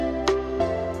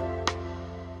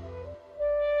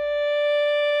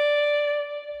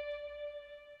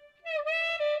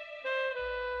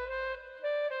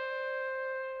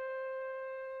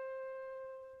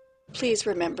please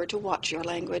remember to watch your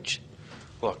language.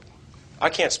 Look, I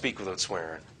can't speak without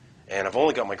swearing, and I've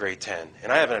only got my grade 10,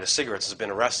 and I haven't had a cigarette since I've been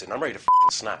arrested, and I'm ready to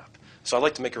snap. So I'd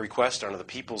like to make a request under the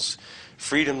People's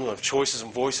Freedom of Choices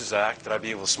and Voices Act that I be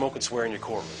able to smoke and swear in your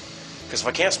courtroom. Because if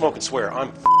I can't smoke and swear,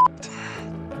 I'm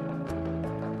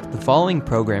The following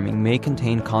programming may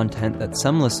contain content that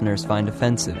some listeners find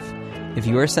offensive. If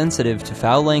you are sensitive to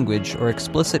foul language or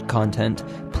explicit content,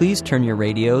 please turn your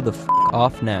radio the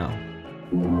off now.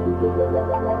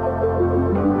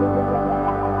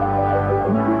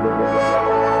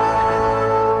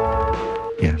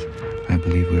 Yes, I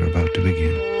believe we're about to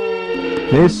begin.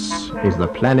 This is the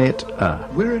planet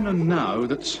Earth. We're in a now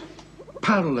that's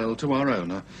parallel to our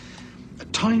own. A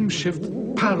time shift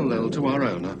parallel to our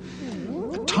own.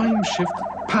 A time shift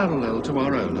parallel to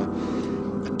our own.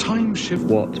 A time shift...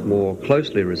 What more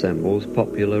closely resembles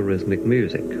popular rhythmic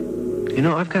music. You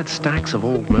know, I've got stacks of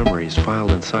old memories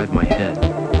filed inside my head.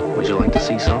 Would you like to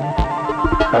see some?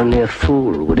 Only a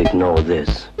fool would ignore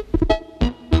this.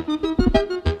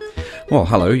 Well,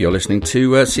 hello, you're listening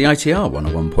to CITR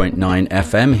 101.9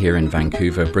 FM here in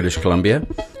Vancouver, British Columbia.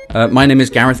 My name is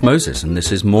Gareth Moses, and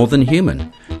this is More Than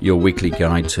Human, your weekly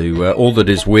guide to all that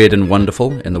is weird and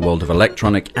wonderful in the world of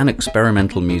electronic and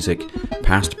experimental music,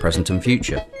 past, present and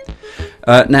future.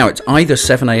 Now, it's either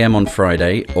 7 a.m. on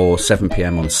Friday or 7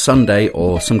 p.m. on Sunday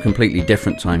or some completely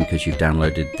different time because you've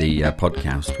downloaded the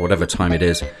podcast, whatever time it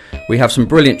is. We have some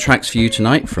brilliant tracks for you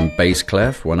tonight from Bass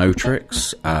Clef,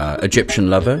 Oneohtrix, Egyptian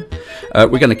Lover.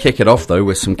 We're going to kick it off, though,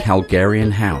 with some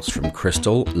Calgarian house from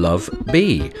Crystal Love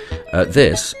B.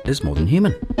 This is More Than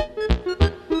Human.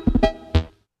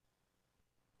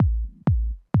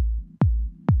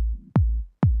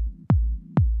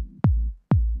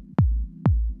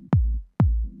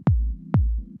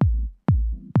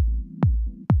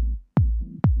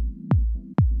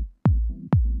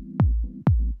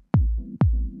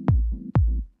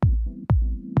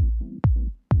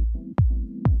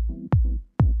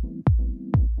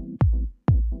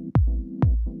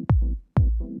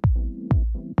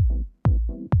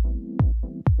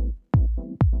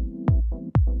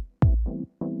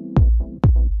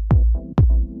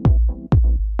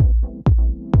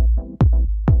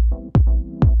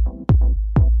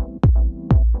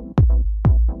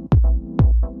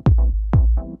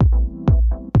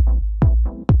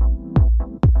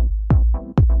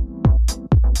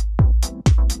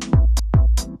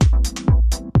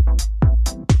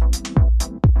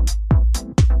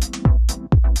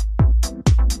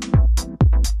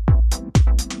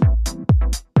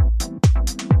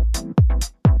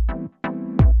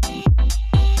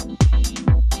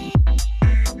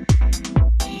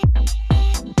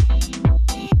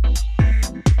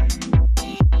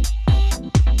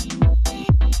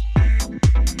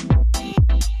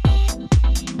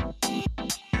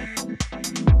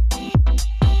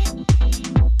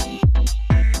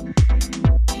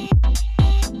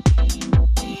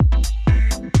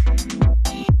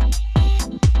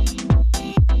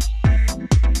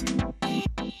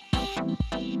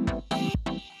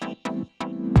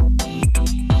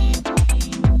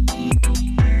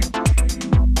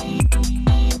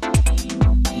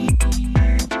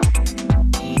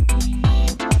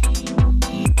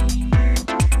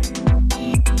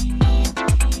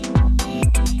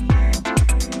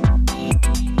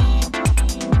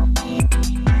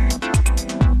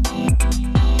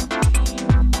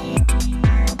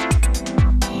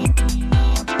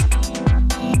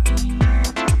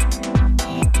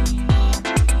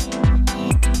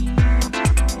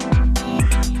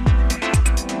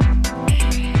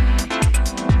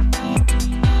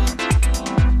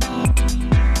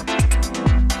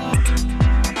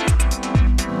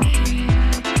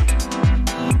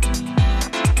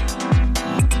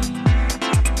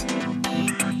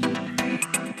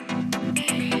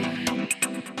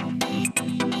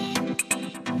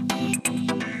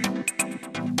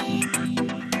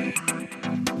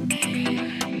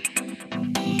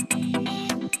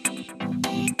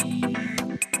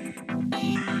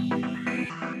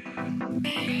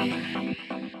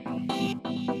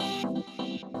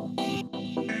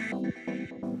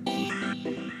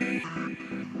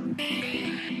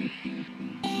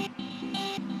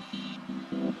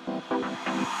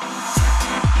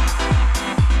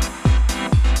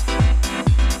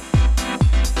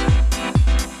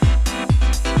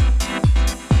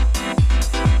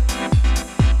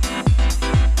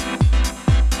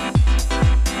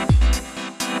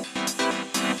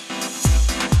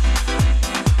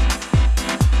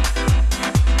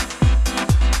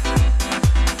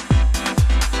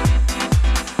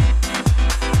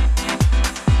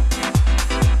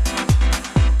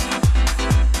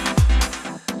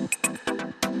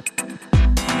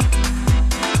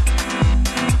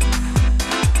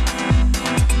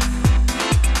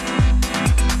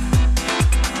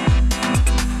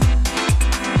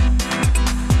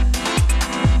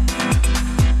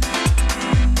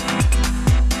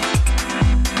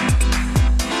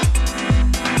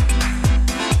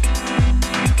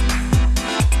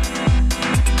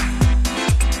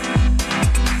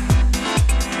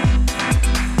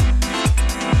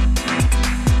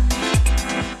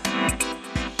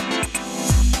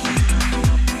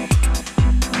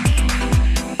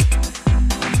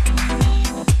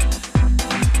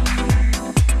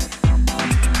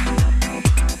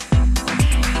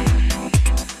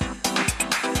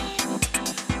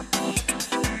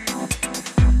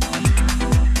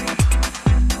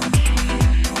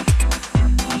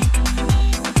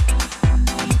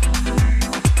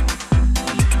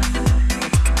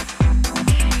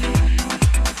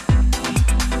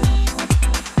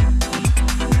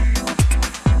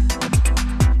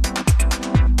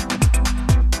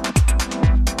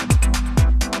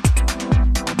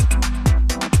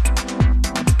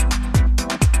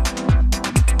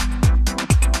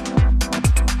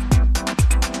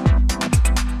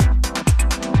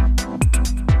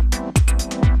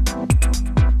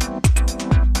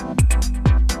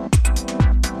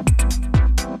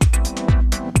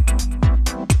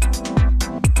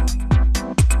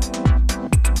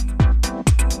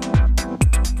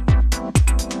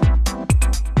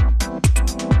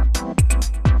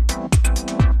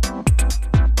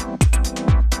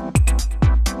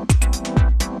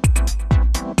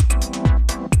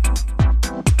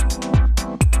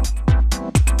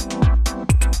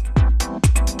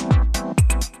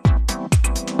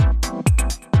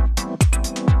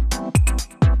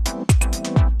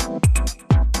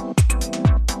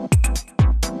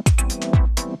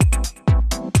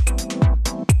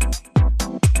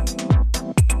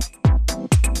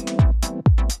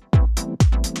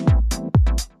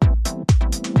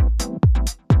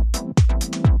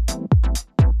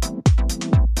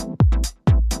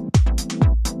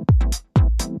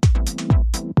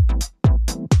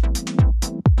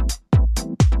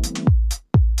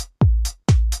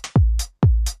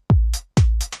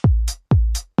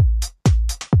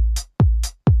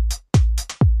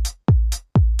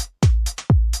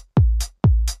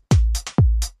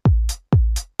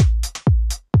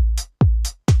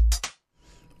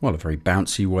 Well, a very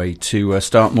bouncy way to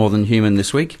start More Than Human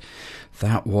this week.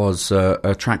 That was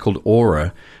a track called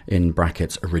Aura, in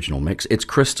brackets, original mix. It's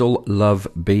Crystal Love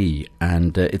B,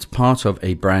 and it's part of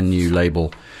a brand new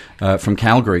label from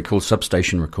Calgary called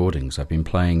Substation Recordings. I've been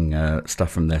playing stuff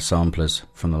from their samplers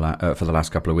from for the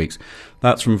last couple of weeks.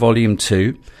 That's from Volume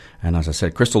 2, and as I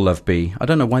said, Crystal Love B. I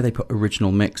don't know why they put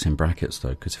original mix in brackets, though,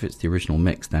 because if it's the original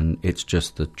mix, then it's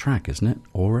just the track, isn't it?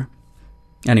 Aura?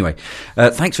 Anyway,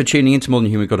 thanks for tuning in to More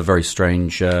Than Human. We've got a very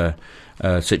strange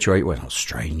situation. Well, not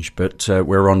strange, but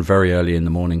we're on very early in the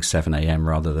morning, 7 a.m.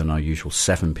 rather than our usual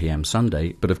 7 p.m.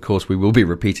 Sunday. But of course, we will be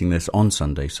repeating this on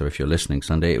Sunday. So if you're listening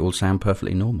Sunday, it will sound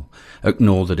perfectly normal.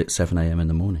 Ignore that it's 7 a.m. in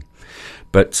the morning.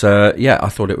 But yeah, I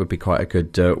thought it would be quite a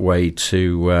good way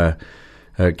to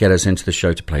get us into the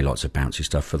show to play lots of bouncy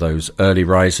stuff for those early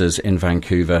risers in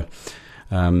Vancouver.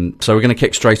 So we're going to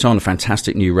kick straight on. A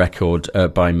fantastic new record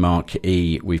by Mark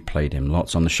E. We've played him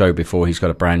lots on the show before. He's got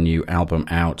a brand new album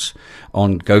out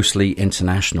on Ghostly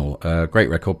International. A great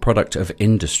record, product of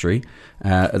industry.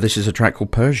 This is a track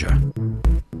called Persia.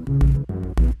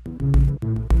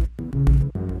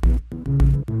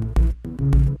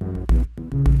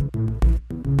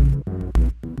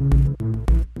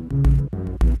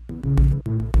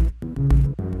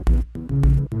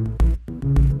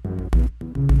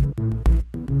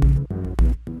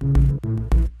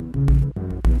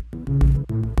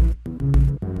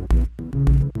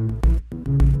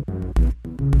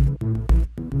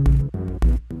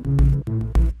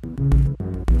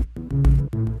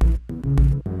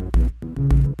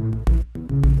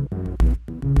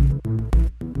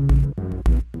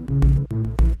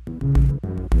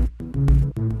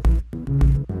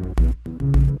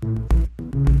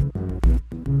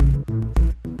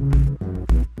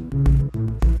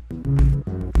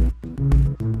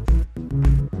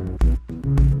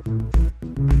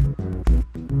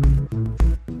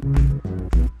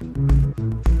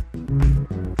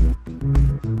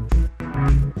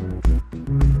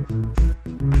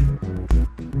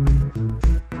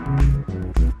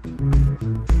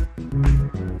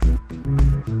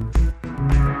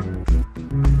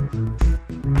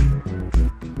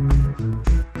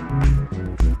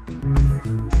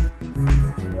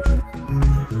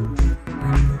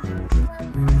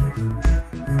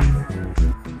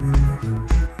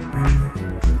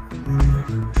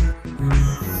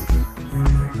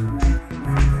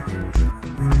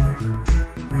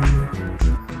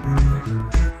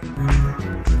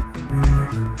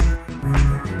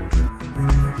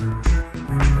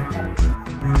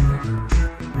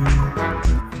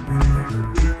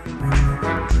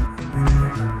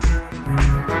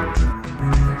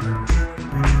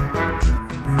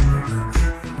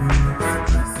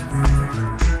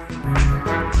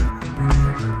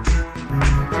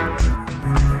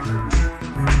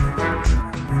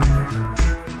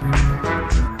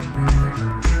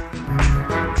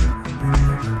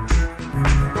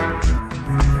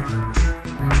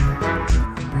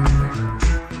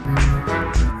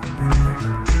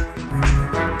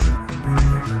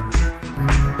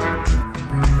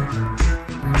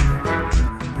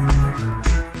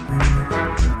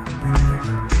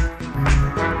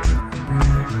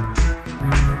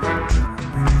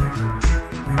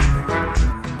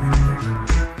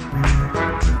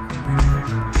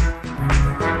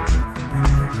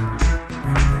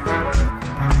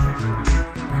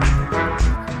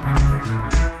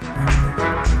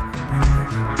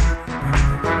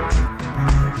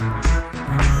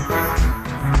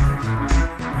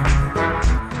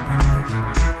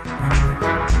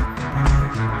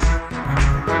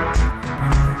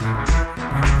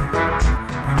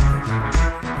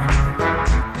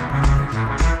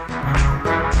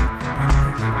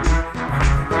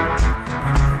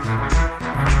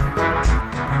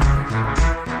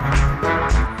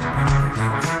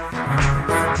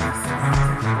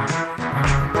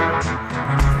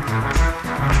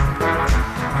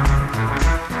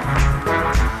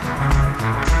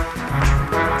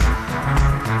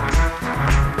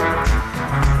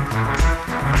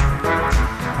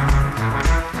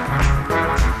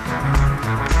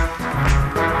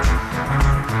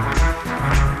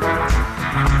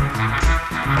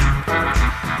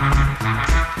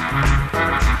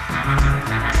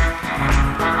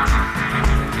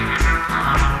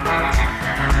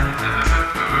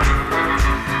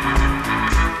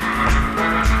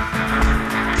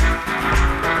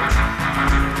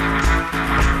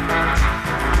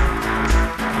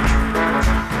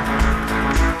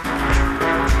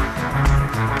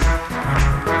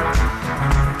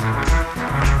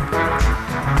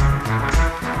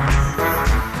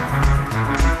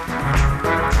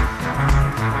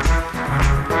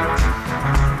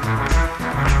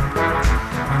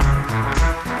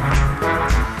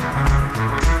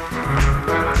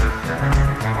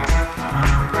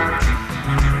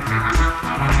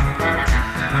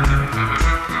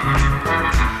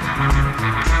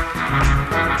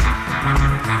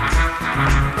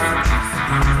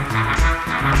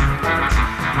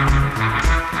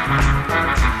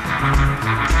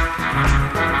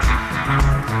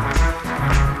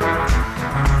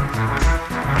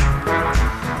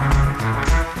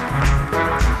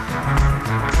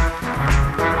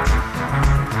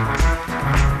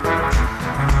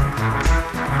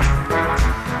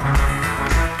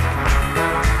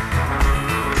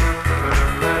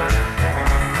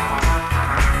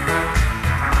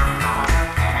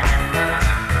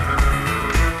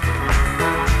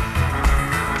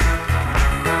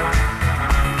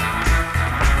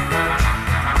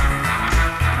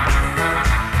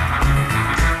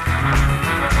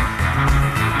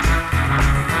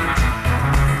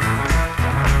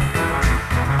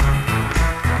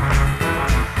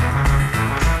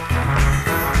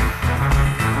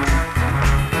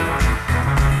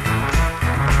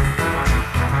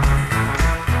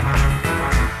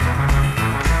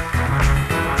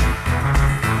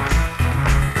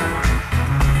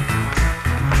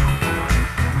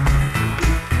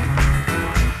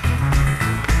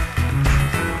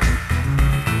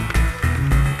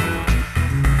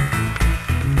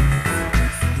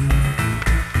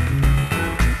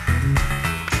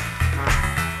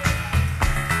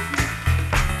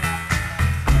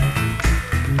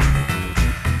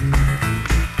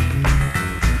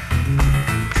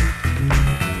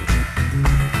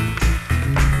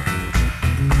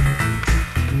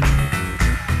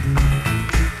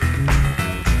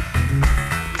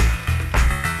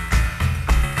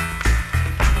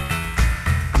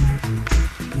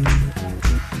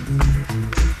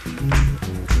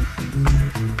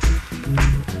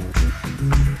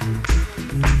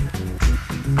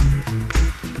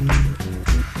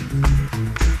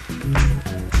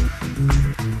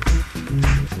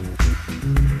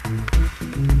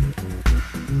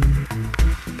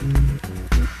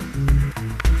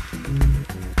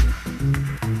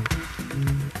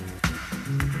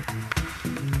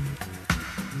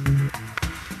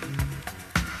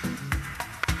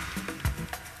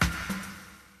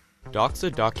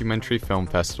 Doxa Documentary Film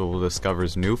Festival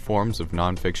discovers new forms of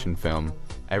nonfiction film,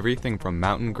 everything from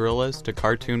mountain gorillas to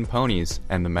cartoon ponies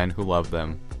and the men who love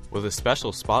them, with a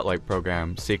special spotlight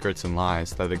program, Secrets and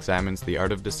Lies, that examines the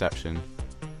art of deception.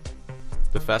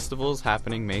 The festival is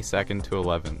happening May 2nd to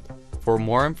 11th. For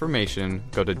more information,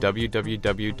 go to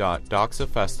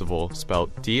www.doxafestival,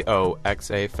 spelled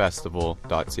DOXA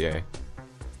festival.ca.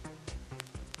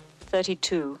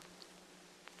 32.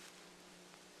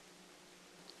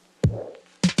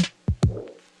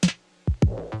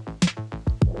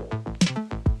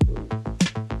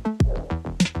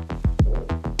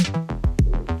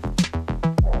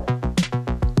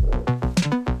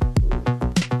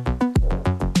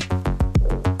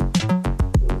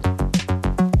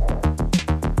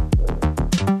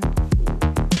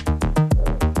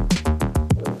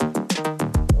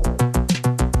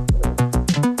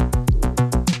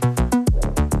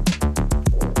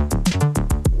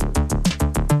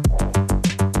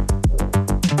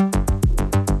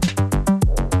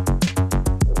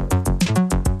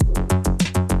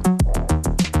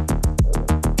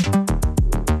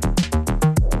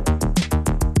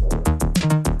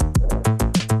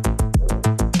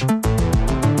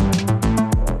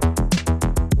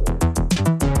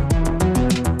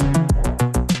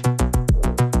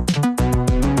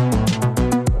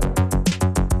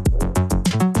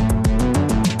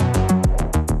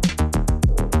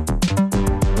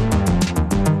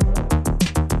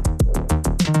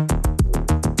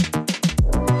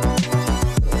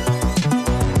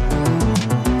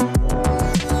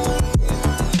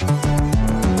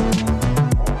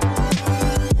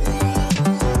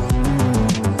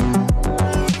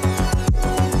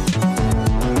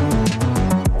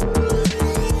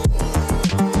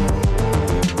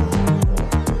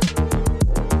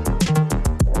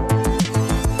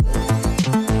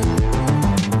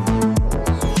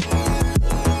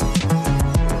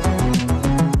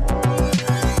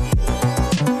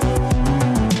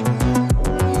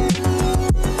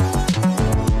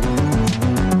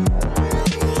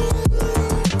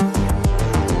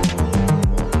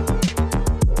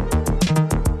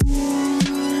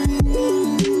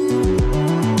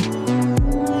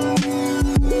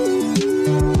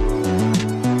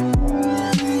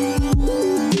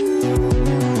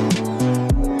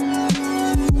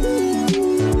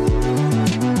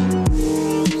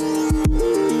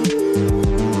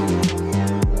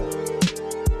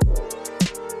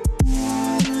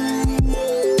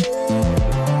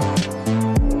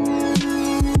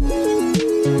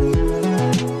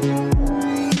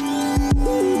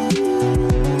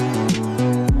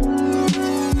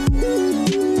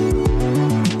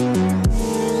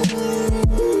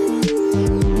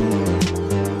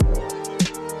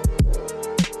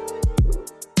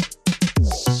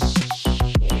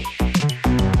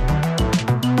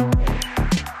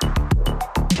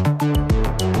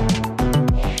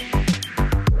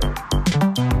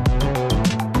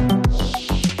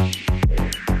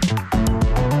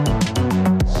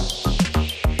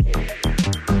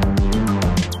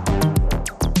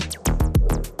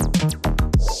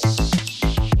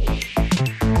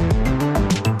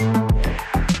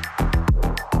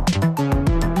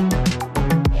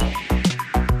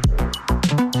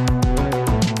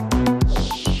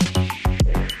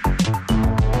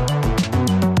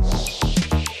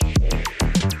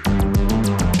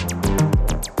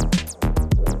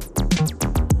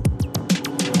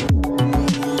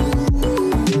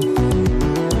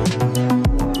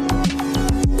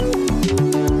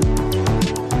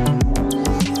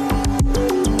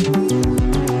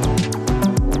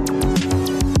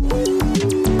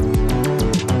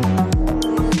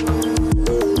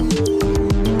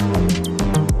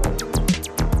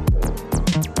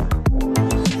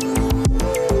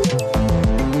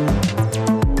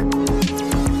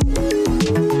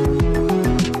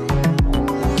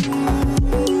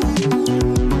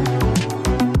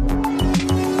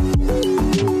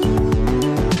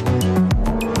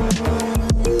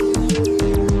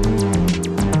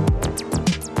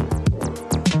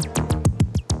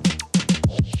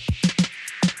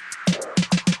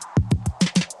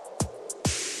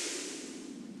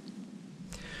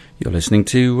 You're listening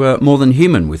to More Than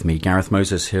Human with me, Gareth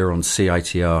Moses, here on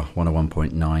CITR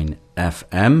 101.9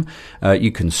 FM.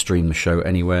 You can stream the show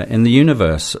anywhere in the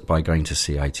universe by going to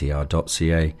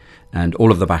citr.ca, and all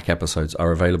of the back episodes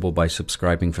are available by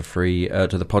subscribing for free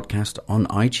to the podcast on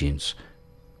iTunes.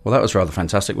 Well, that was rather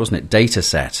fantastic, wasn't it?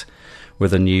 Dataset,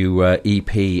 with a new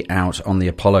EP out on the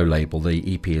Apollo label.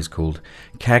 The EP is called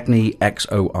Cagney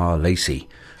XOR Lacey,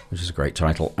 which is a great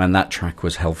title, and that track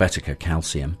was Helvetica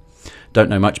Calcium. Don't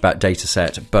know much about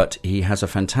Dataset, but he has a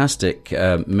fantastic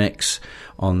mix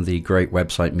on the great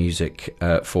website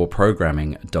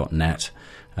musicforprogramming.net.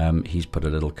 He's put a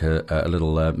little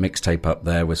mixtape up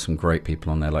there with some great people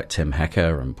on there like Tim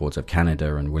Hecker and Boards of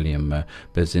Canada and William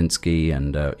Brzezinski,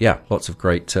 and lots of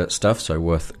great stuff, so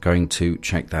worth going to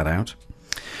check that out.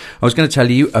 I was going to tell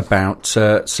you about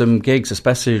some gigs,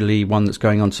 especially one that's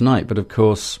going on tonight, but of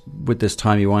course, with this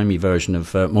timey-wimey version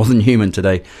of More Than Human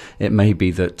today, it may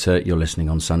be that you're listening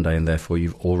on Sunday and therefore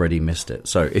you've already missed it.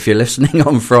 So if you're listening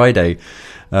on Friday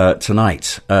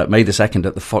tonight, May the 2nd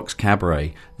at the Fox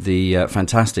Cabaret, the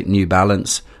fantastic New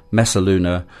Balance,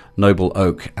 Messaluna, Noble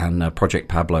Oak and Project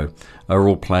Pablo are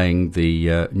all playing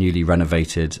the newly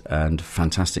renovated and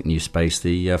fantastic new space,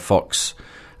 the Fox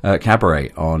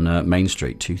Cabaret on Main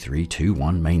Street,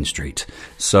 2321 Main Street.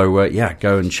 So,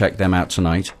 go and check them out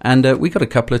tonight. And we got a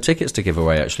couple of tickets to give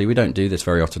away, actually. We don't do this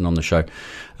very often on the show,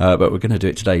 but we're going to do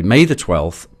it today. May the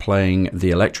 12th, playing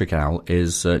the Electric Owl,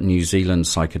 is New Zealand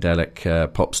psychedelic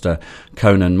popster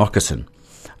Conan Moccasin.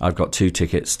 I've got 2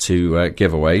 tickets to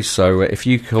give away. So if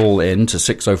you call in to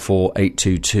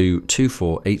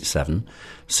 604-822-2487,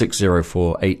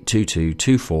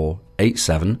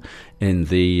 604-822-2487 in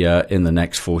the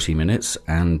next 40 minutes,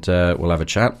 and we'll have a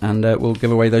chat and we'll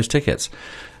give away those tickets.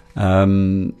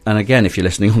 And again, if you're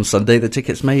listening on Sunday, the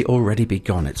tickets may already be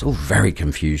gone. It's all very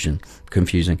confusing.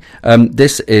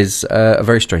 This is a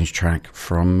very strange track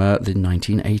from the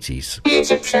 1980s.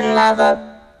 Egyptian lover.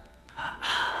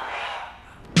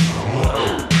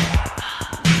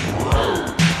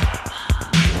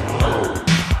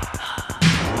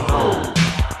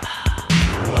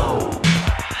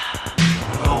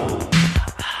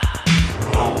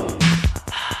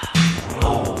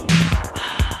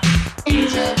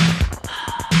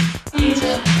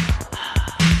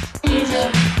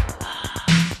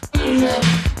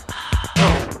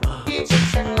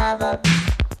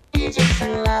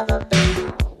 Egyptian lover,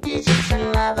 baby.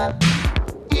 Egyptian lover,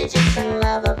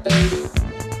 baby.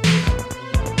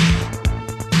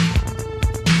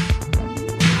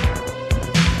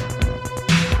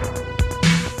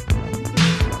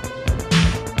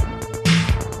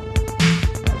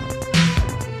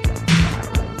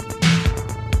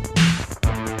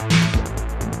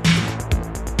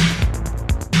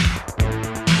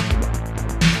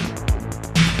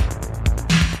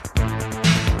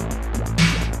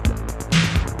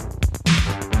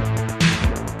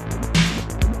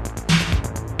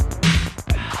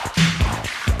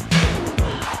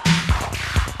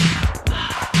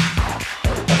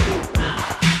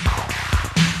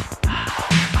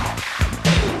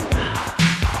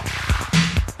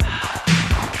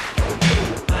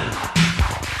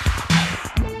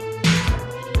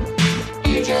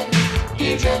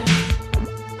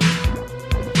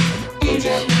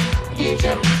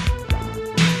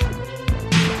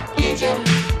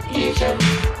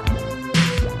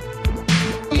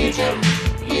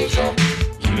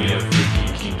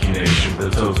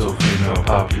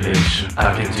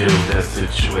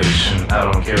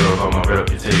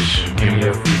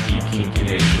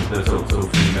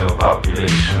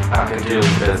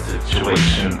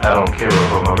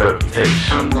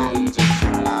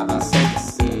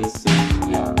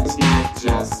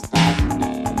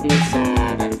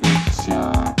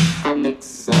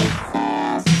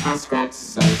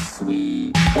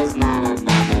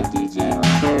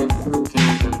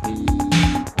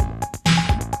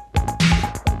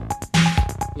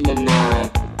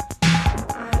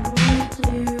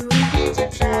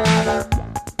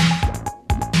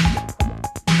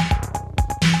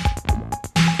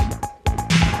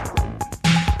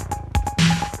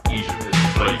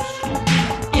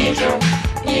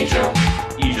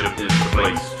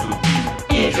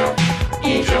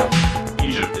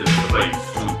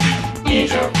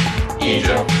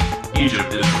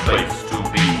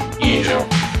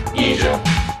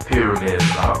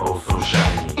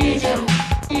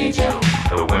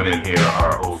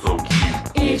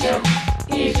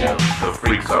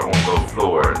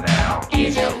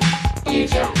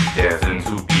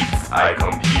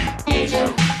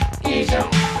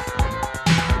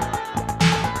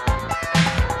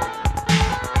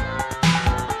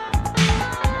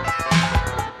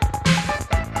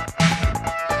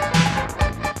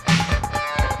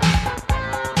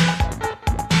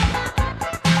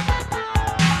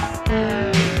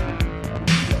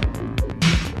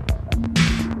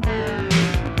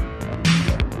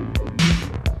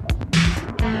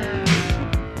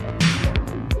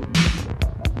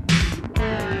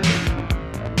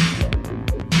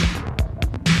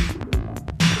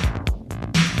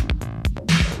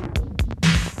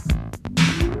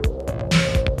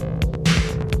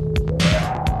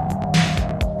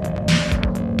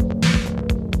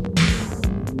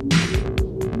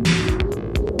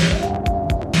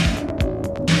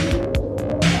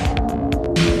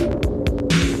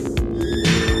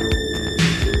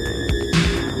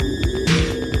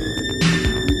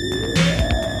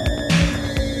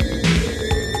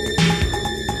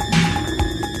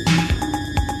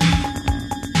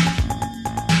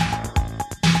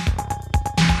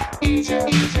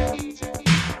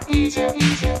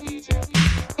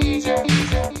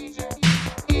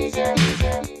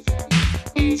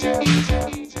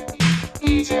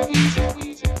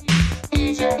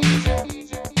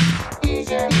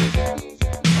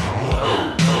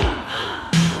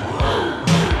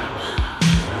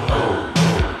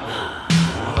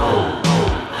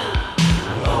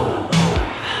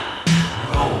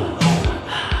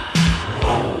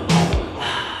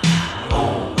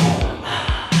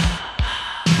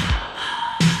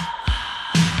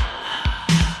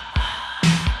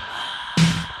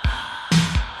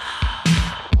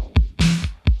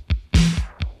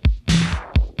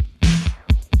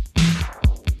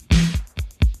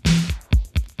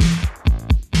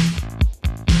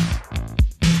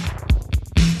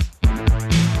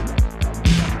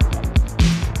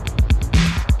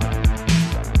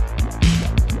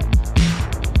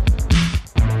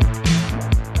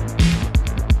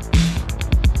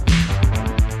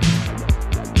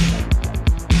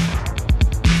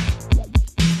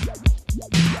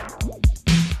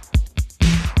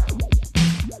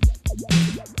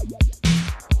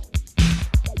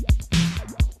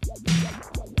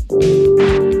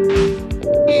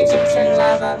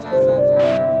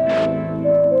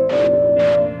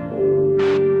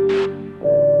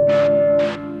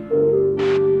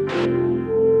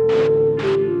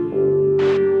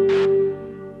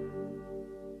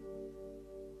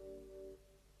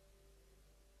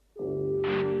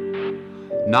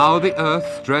 Now the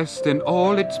earth dressed in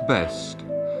all its best,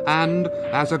 and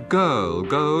as a girl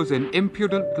goes in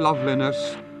impudent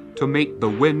loveliness to meet the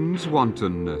wind's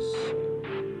wantonness.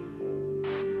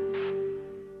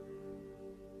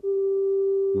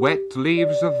 Wet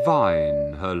leaves of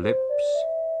vine her lips,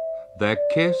 their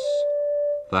kiss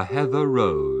the heather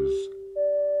rose.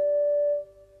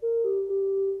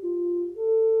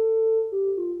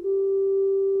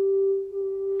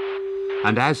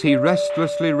 And as he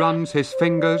restlessly runs his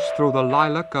fingers through the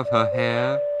lilac of her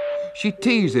hair, she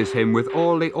teases him with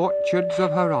all the orchards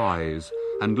of her eyes,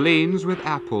 and leans with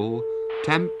apple,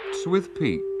 tempts with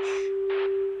peach.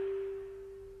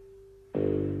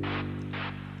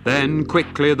 Then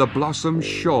quickly the blossom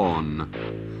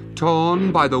shorn,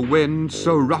 torn by the wind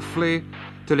so roughly,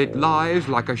 till it lies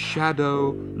like a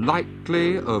shadow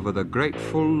lightly over the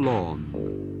grateful lawn.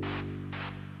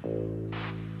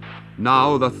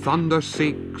 Now the thunder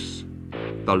seeks,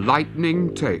 the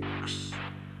lightning takes.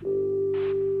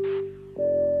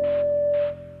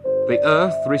 The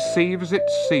earth receives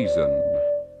its season,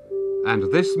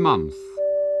 and this month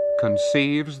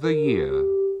conceives the year.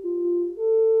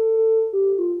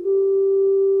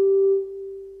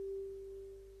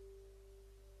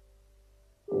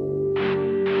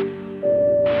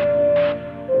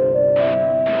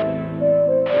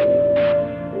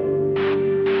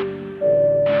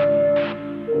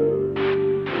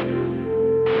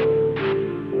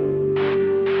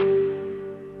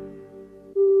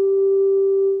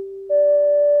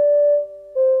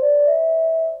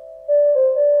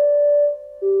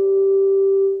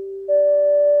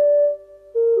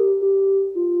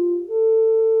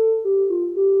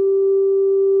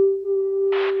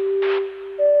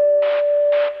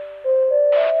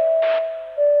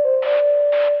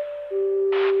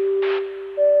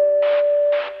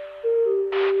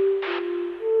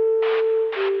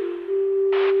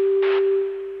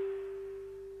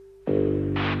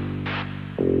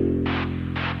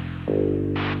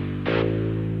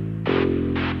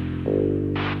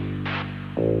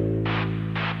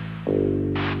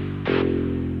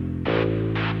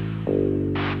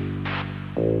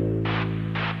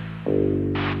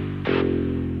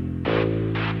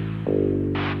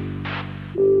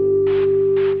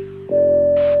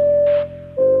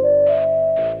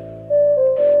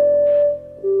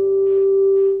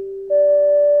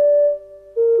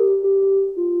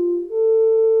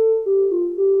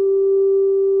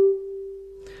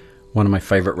 one of my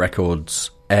favourite records,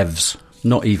 Evs.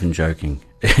 Not even joking.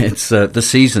 It's The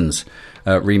Seasons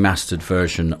remastered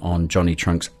version on Johnny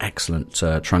Trunk's excellent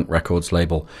Trunk Records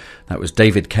label. That was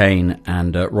David Kane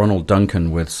and Ronald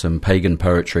Duncan with some pagan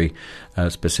poetry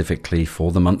specifically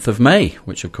for the month of May,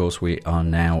 which of course we are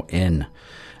now in.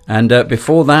 And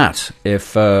before that,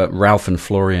 if Ralph and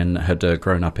Florian had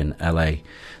grown up in LA,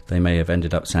 they may have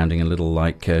ended up sounding a little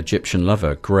like Egyptian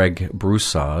lover Greg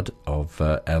Broussard of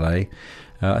LA.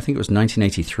 I think it was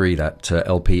 1983, that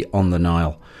LP On the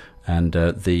Nile. And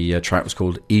the track was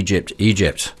called Egypt,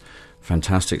 Egypt.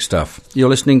 Fantastic stuff. You're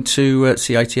listening to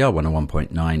CITR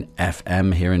 101.9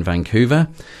 FM here in Vancouver.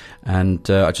 And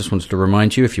I just wanted to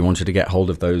remind you, if you wanted to get hold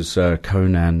of those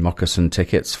Conan Moccasin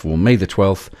tickets for May the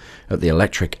 12th at the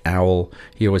Electric Owl,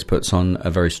 he always puts on a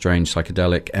very strange,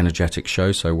 psychedelic, energetic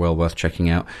show, so well worth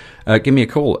checking out. Give me a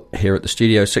call here at the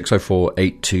studio,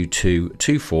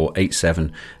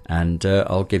 604-822-2487, and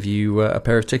I'll give you a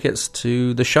pair of tickets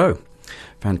to the show.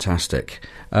 Fantastic.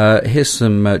 Here's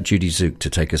some Judy Zook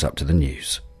to take us up to the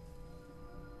news.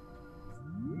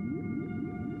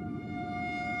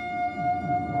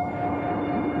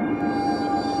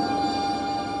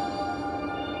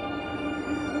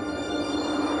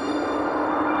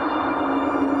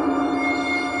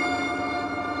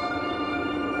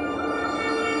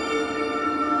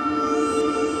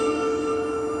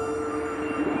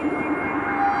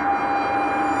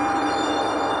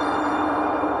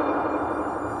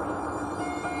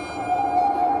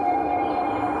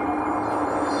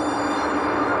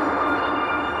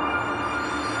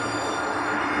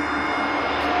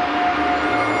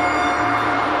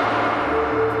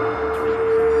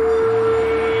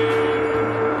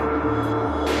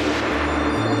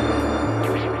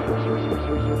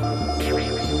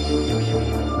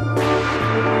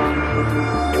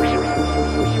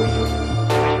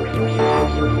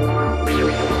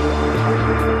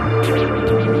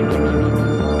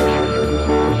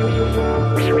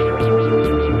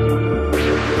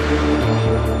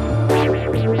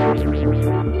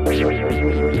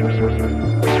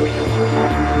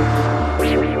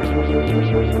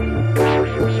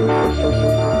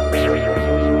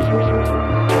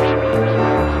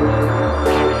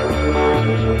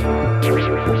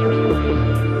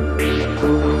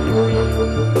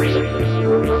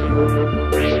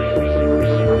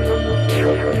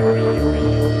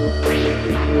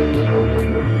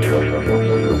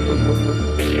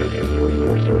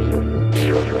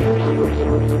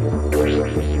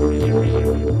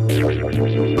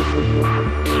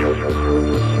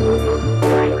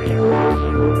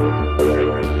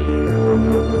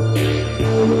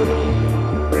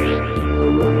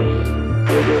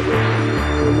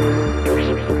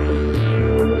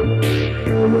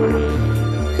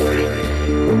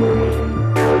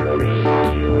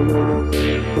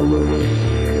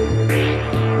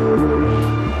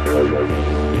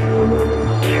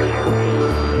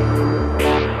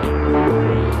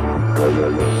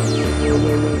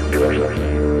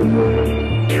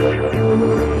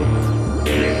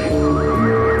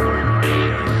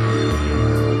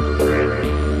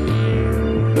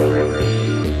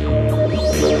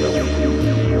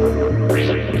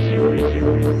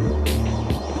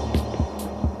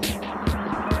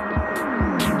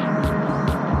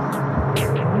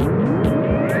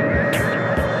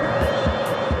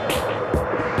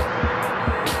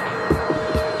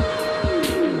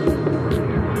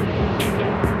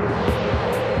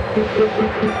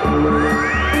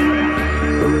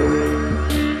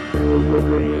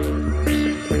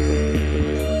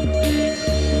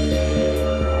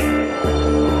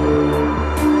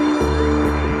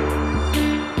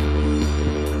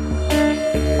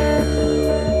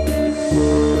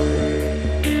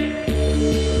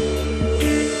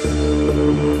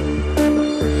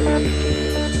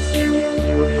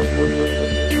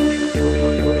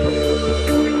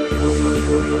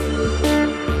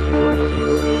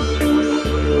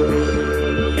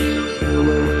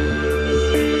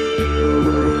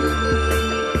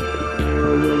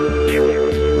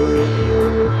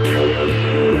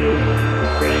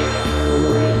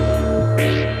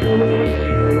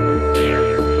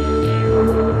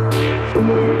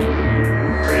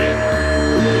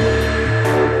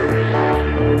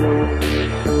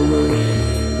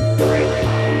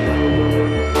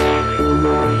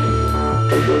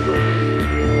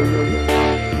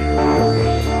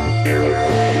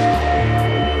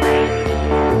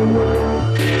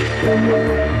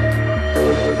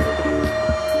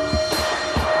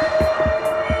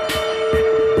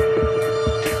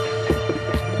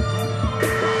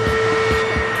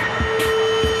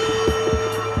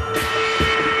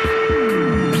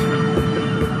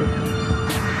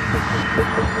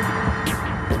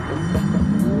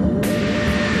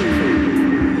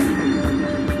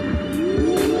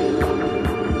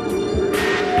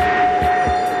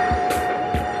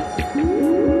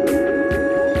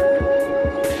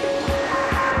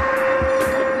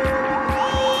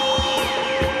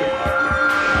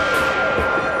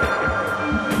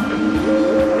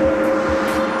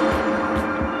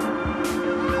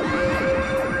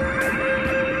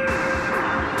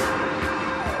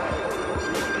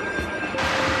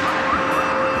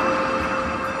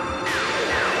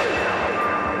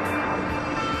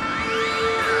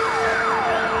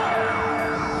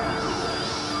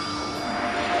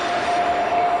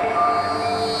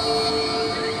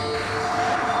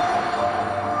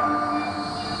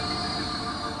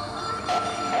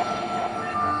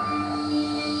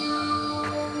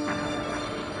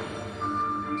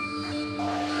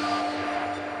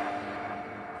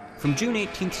 From June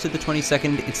 18th to the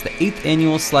 22nd, it's the 8th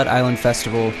annual Sled Island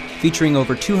Festival, featuring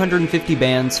over 250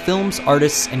 bands, films,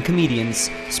 artists, and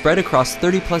comedians spread across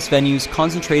 30-plus venues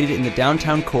concentrated in the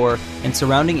downtown core and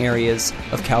surrounding areas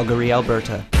of Calgary,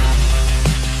 Alberta.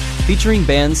 Featuring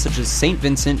bands such as St.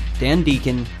 Vincent, Dan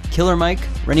Deacon, Killer Mike,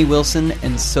 Rennie Wilson,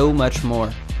 and so much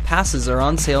more. Passes are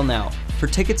on sale now. For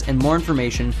tickets and more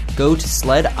information, go to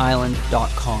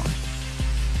sledisland.com.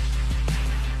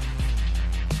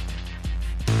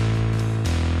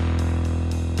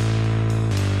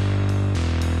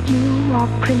 You are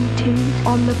printed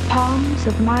on the palms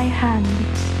of my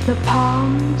hands, the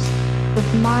palms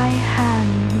of my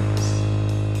hands.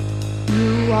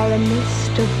 You are a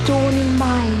mist of dawning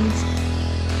minds,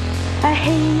 a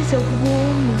haze of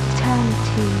warm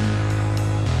eternity.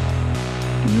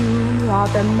 You are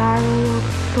the marrow of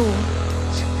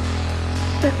thought,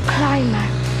 the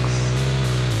climax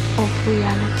of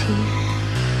reality.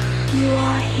 You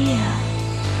are here,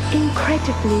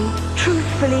 incredibly,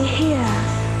 truthfully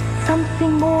here.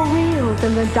 Something more real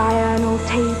than the diurnal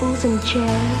tables and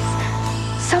chairs.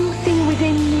 Something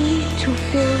within me to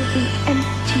fill the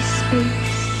empty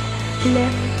space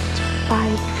left by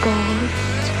God.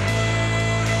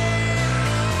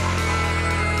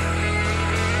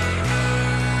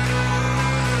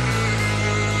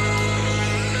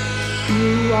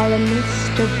 You are a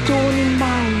mist of dawning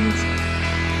minds,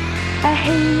 a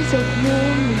haze of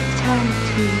warm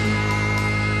eternity.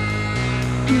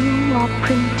 You are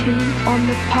printed on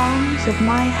the palms of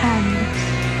my hands,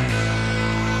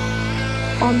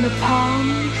 on the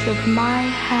palms of my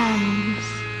hands.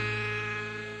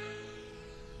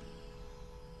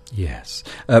 Yes.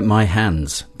 My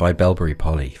Hands by Belbury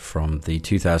Poly from the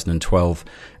 2012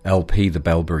 LP The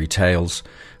Belbury Tales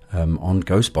on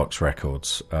Ghostbox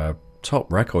Records.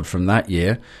 Top record from that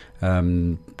year.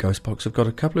 Ghostbox have got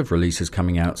a couple of releases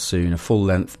coming out soon. A full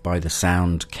length by the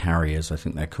Sound Carriers, I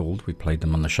think they're called. We played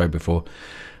them on the show before.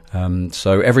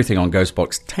 So everything on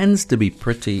Ghostbox tends to be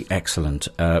pretty excellent,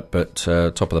 but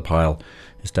top of the pile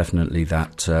is definitely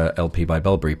that LP by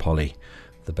Belbury Poly,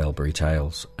 The Belbury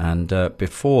Tales. And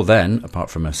before then, apart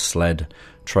from a sled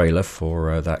trailer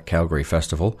for that Calgary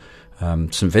festival,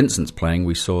 St. Vincent's playing.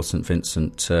 We saw St.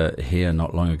 Vincent here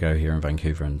not long ago here in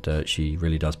Vancouver, and she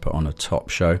really does put on a top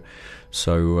show,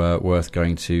 so worth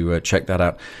going to check that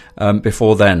out.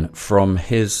 Before then, from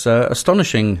his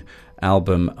astonishing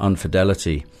album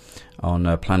Unfidelity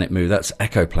on Planet Moo, that's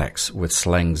Echoplex with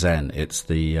Sleng Zen. It's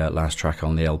the last track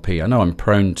on the LP. I know I'm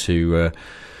prone to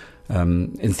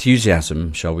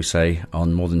enthusiasm, shall we say,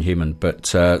 on More Than Human, but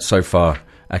so far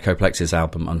Echoplex's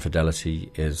album Unfidelity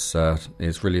is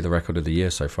really the record of the year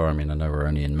so far. I mean, I know we're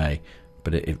only in May,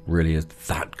 but it really is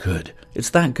that good.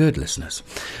 It's that good, listeners.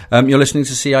 You're listening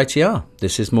to CITR.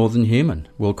 This is More Than Human.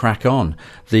 We'll crack on.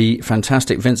 The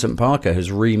fantastic Vincent Parker has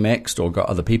remixed, or got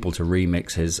other people to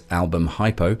remix, his album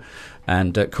Hypo,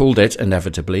 and called it,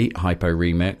 inevitably, Hypo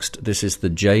Remixed. This is the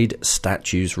Jade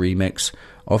Statues remix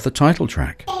of the title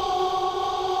track.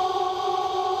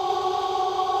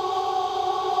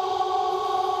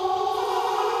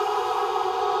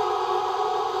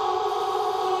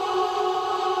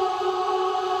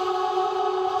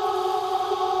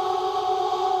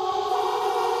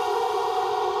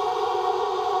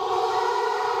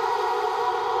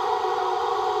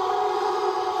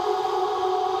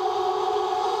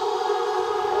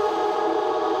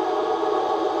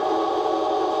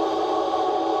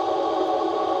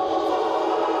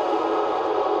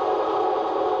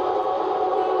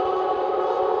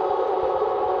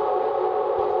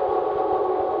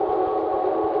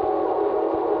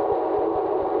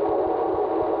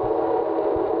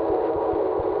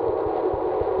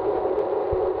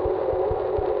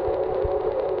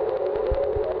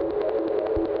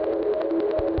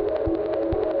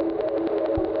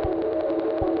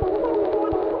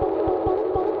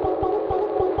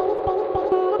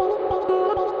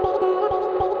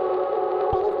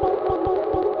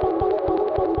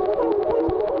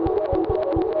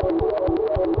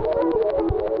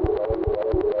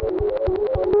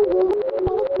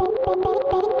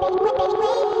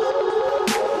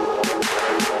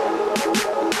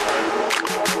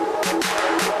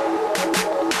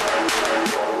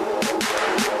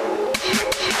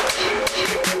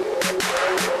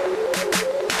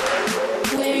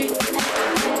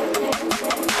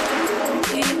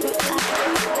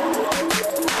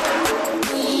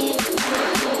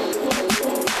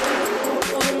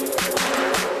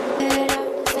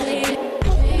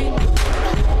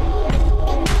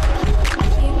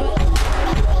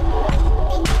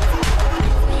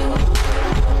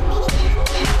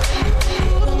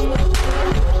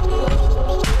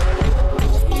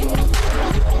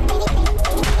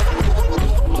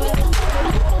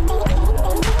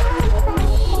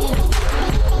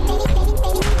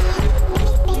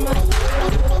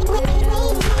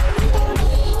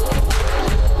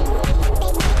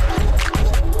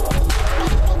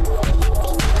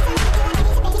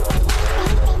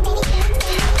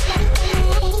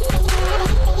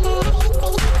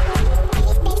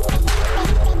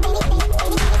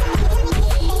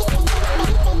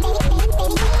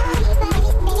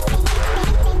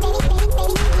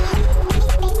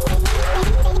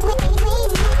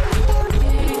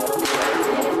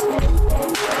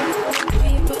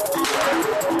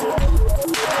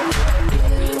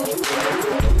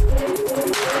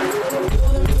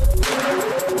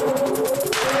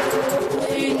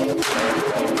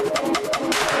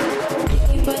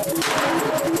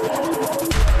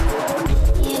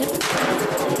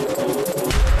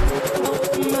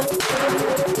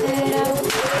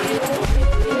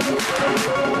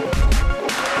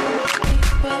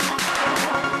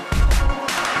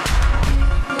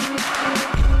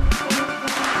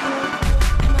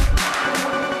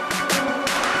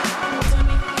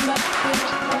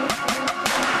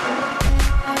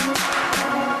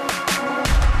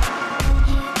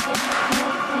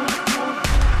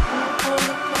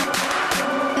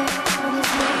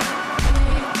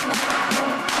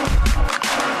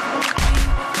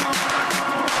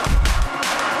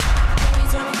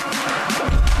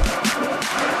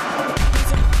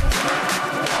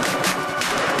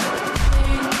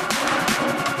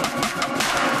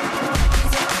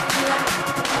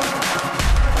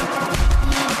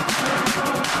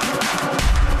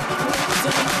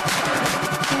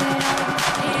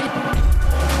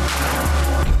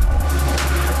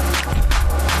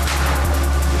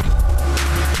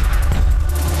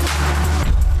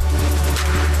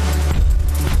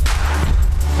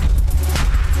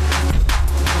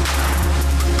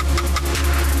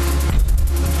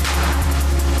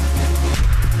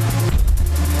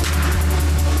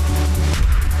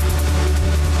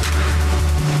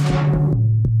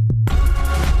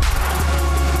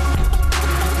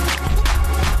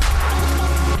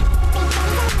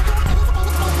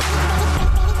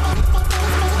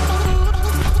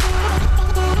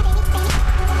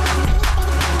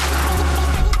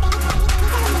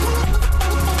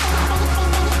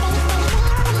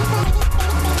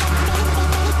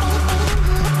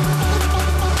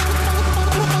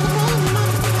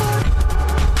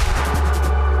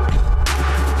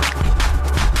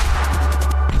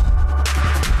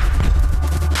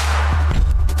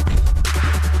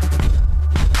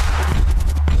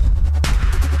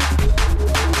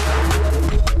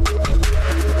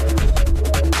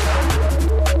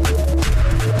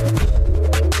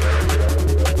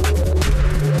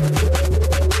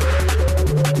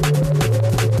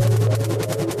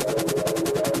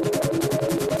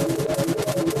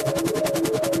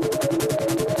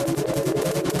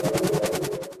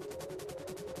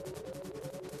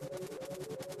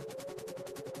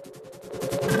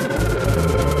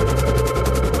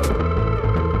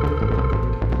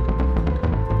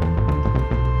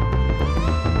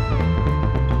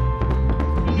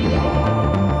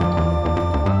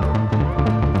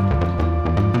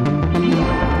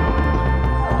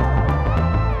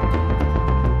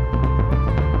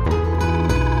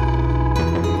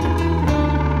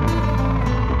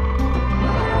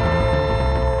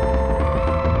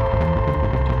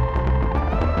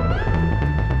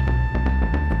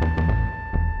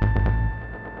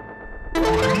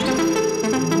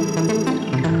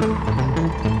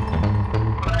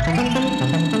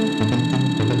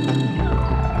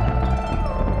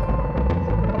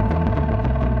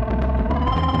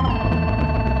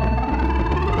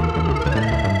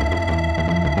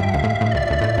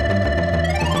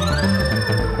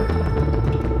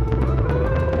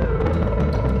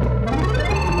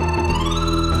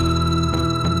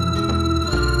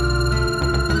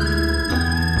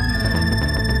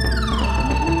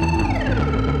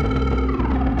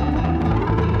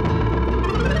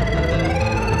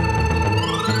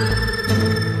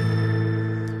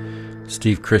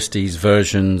 Steve Christie's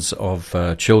versions of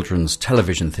children's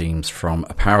television themes from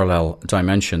a parallel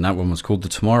dimension. That one was called The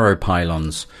Tomorrow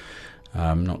Pylons.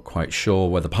 I'm not quite sure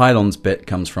where the pylons bit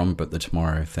comes from, but the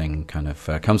tomorrow thing kind of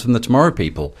comes from the Tomorrow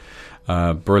People.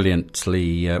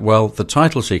 Brilliantly, well, the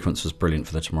title sequence was brilliant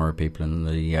for the Tomorrow People in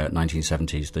the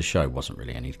 1970s. The show wasn't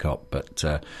really any cop, but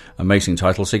amazing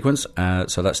title sequence.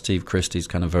 So that's Steve Christie's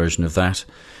kind of version of that.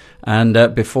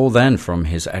 And before then, from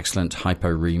his excellent hypo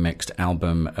remixed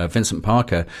album, Vincent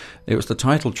Parker, it was the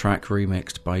title track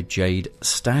remixed by Jade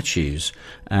Statues.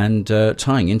 And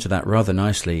tying into that rather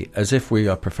nicely, as if we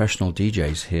are professional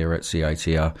DJs here at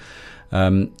CITR,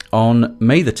 on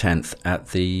May the 10th at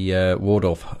the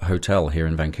Waldorf Hotel here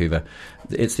in Vancouver,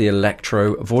 it's the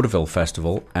Electro Vaudeville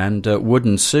Festival, and Wood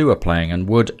and Sue are playing, and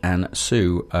Wood and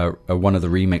Sue are one of the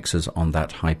remixers on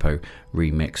that hypo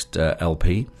remixed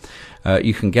LP.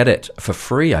 You can get it for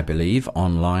free, I believe,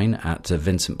 online at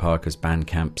Vincent Parker's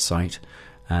Bandcamp site,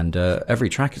 and every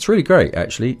track, it's really great,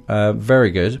 actually,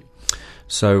 very good.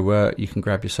 So you can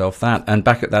grab yourself that. And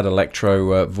back at that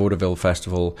Electro Vaudeville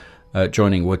Festival,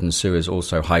 joining Wood and Sue is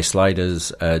also High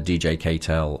Sliders, DJ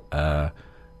K-Tel,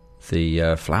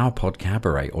 the Flower Pod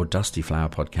Cabaret, or Dusty Flower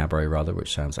Pod Cabaret rather,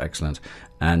 which sounds excellent,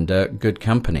 and Good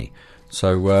Company.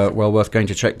 So well worth going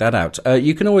to check that out.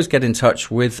 You can always get in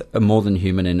touch with More Than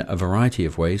Human in a variety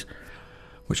of ways,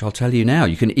 which I'll tell you now.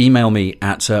 You can email me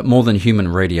at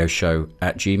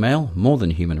morethanhumanradioshow@gmail.com,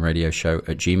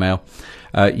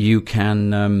 morethanhumanradioshow@gmail.com. You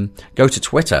can go to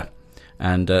Twitter,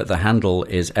 and the handle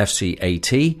is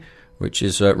FCAT, which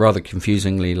is rather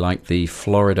confusingly like the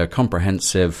Florida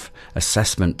Comprehensive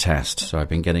Assessment Test. So I've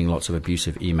been getting lots of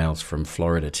abusive emails from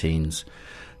Florida teens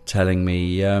telling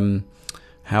me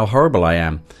how horrible I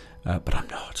am, but I'm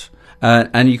not.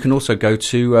 And you can also go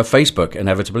to Facebook,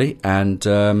 inevitably, and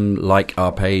like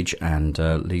our page and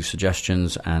leave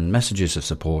suggestions and messages of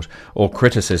support or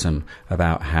criticism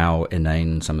about how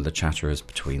inane some of the chatter is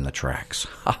between the tracks.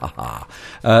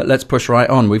 Let's push right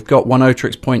on. We've got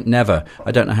Oneohtrix Point Never.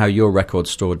 I don't know how your record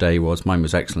store day was. Mine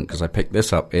was excellent because I picked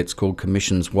this up. It's called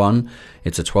Commissions 1.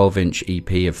 It's a 12-inch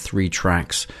EP of 3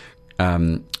 tracks.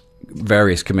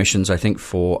 Various commissions, I think,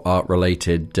 for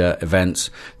art-related events.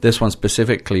 This one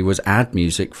specifically was ad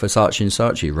music for Saatchi &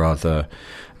 Saatchi, rather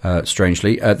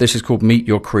strangely. This is called Meet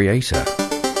Your Creator.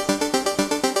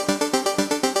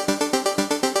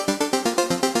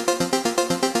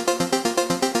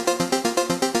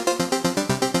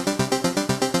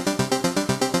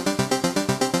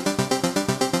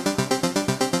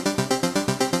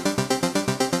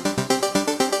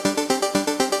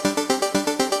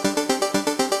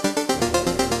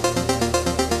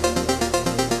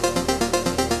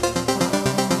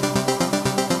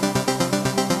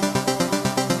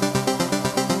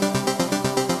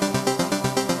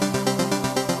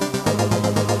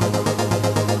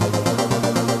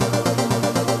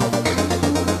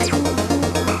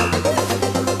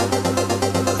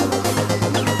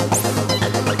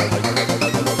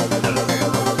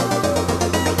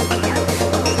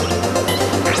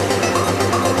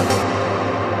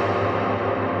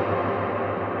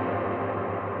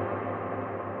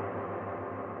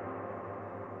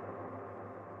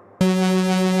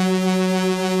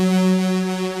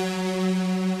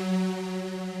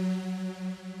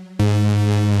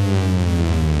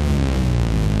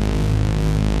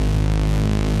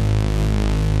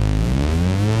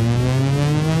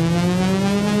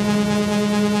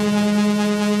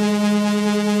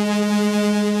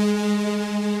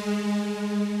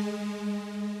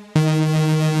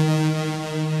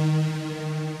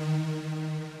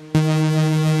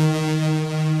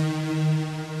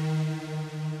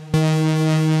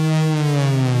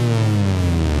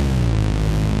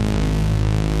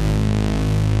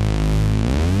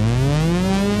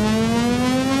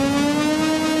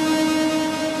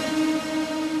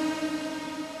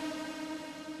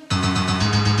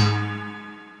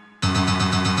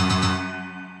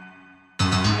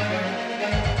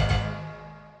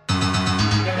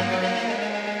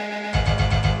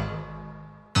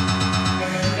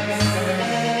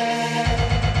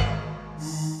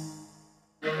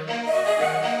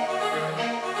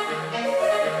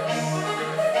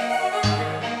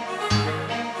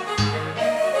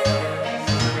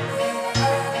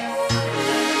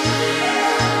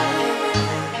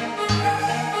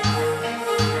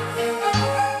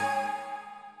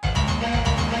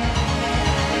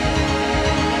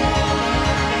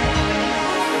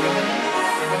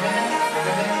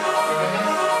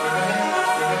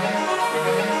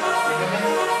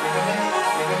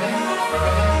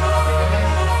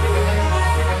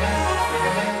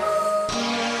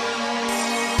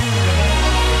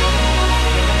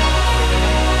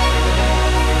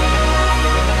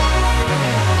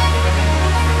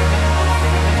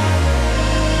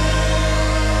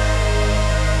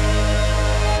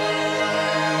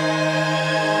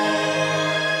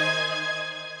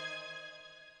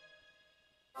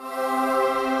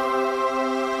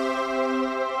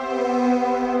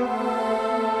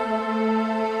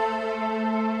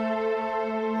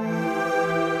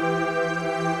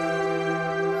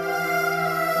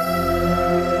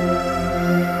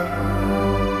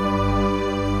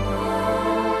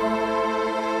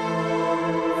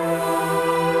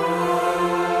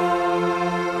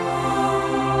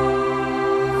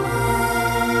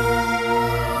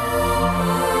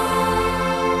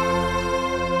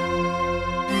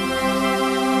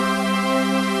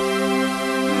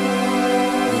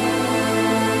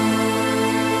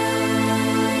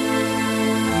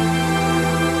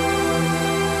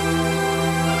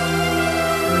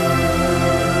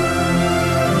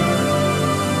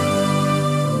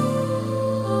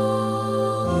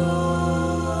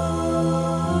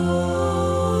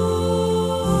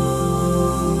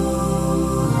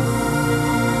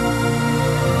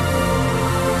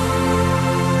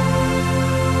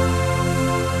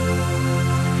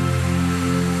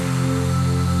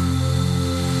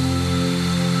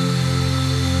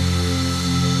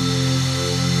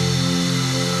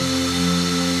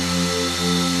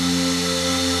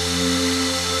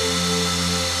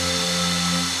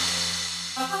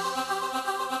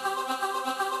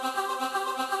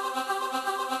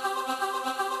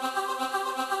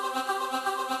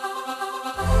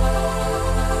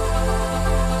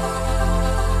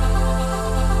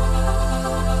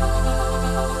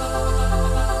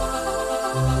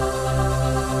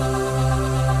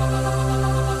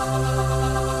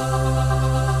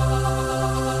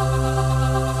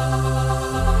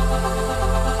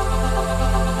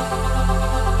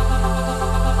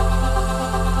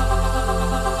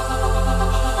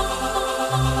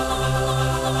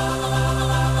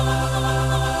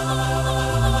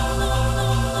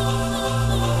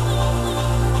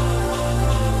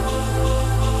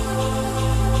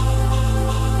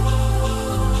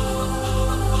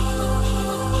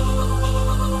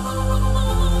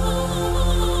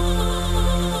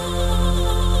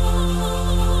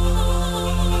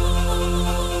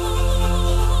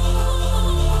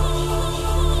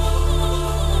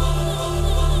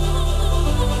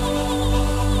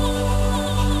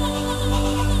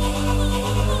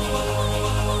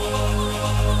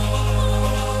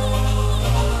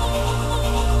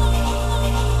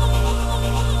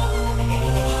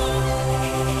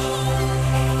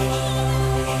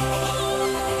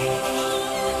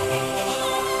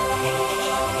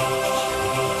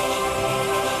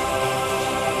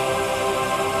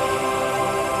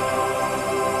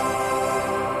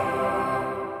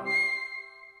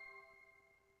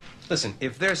 Listen,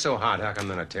 if they're so hot, how come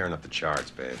they're not tearing up the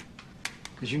charts, babe?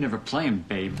 Because you never play them,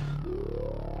 babe.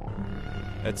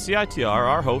 At CITR,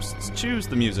 our hosts choose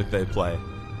the music they play.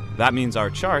 That means our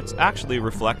charts actually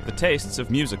reflect the tastes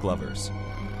of music lovers,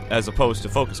 as opposed to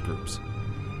focus groups.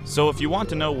 So if you want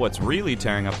to know what's really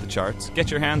tearing up the charts,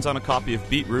 get your hands on a copy of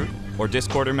Beatroot or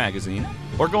Discorder magazine,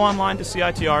 or go online to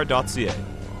CITR.ca.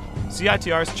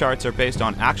 CITR's charts are based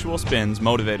on actual spins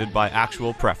motivated by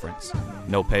actual preference.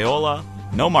 No payola,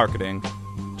 no marketing,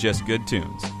 just good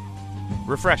tunes.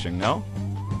 Refreshing, no?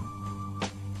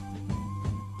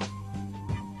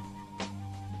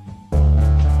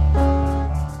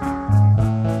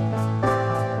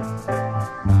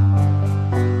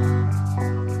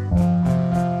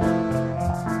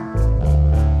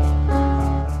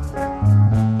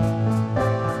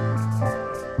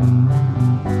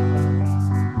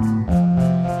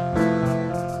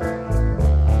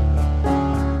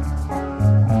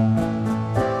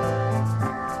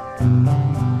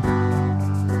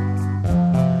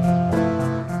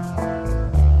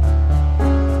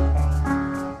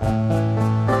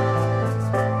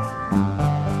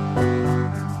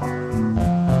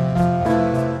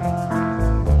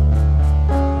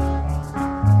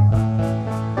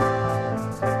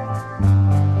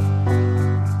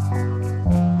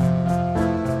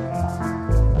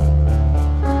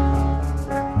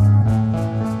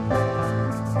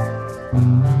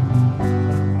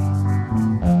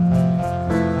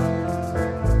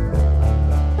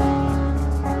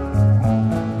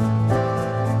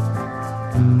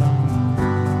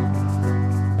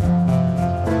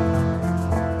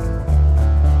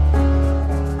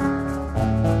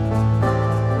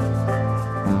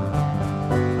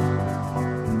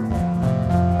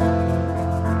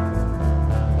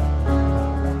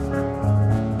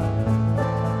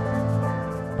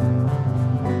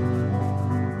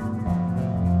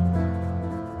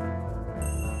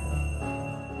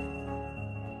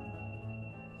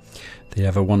 The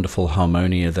ever wonderful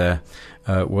Harmonia there,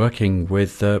 working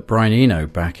with Brian Eno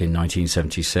back in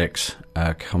 1976,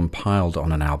 compiled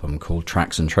on an album called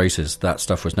Tracks and Traces. That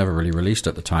stuff was never really released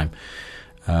at the time.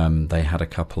 They had a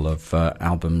couple of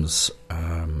albums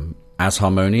as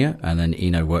Harmonia, and then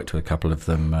Eno worked with a couple of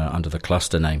them under the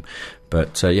Cluster name.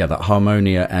 But that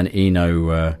Harmonia and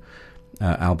Eno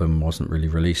album wasn't really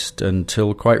released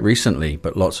until quite recently,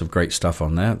 but lots of great stuff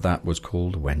on there. That was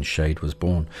called When Shade Was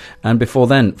Born. And before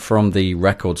then, from the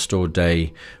Record Store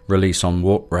Day release on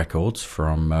Warp Records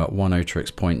from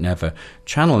Oneohtrix Point Never,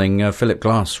 channeling Philip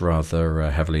Glass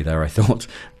rather heavily there, I thought,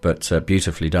 but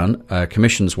beautifully done.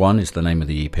 Commissions One is the name of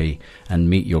the EP, and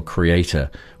Meet Your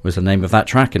Creator was the name of that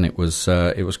track, and it was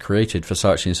created for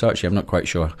Saatchi and Saatchi. I'm not quite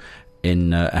sure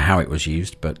in how it was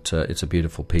used, but it's a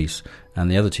beautiful piece, and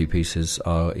the other two pieces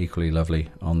are equally lovely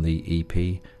on the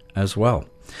EP as well.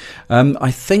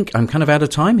 I think I'm kind of out of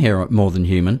time here at More Than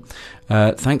Human.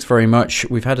 Thanks very much.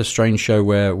 We've had a strange show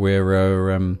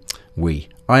where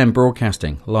I am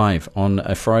broadcasting live on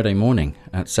a Friday morning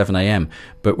at 7 a.m,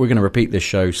 but we're going to repeat this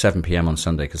show 7 p.m. on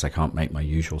Sunday because I can't make my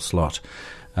usual slot.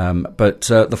 But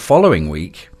the following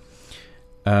week,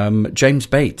 James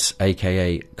Bates,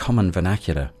 aka Common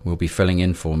Vernacular, will be filling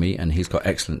in for me, and he's got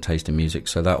excellent taste in music,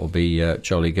 so that will be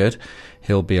jolly good.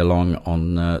 He'll be along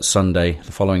on Sunday,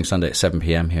 the following Sunday at 7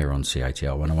 p.m. here on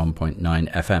CITR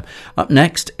 101.9 FM. Up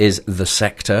next is The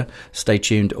Sector. Stay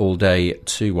tuned all day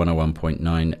to 101.9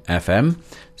 FM,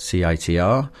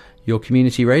 CITR, your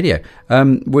community radio.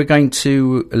 We're going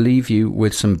to leave you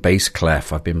with some Bass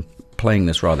Clef. I've been playing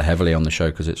this rather heavily on the show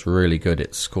because it's really good.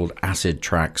 It's called Acid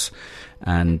Tracks,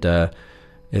 and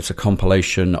it's a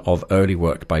compilation of early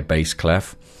work by Bass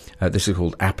Clef. This is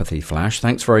called Apathy Flash.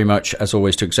 Thanks very much, as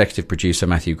always, to executive producer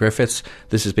Matthew Griffiths.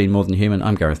 This has been More Than Human.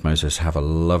 I'm Gareth Moses. Have a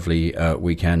lovely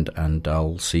weekend, and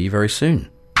I'll see you very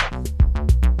soon.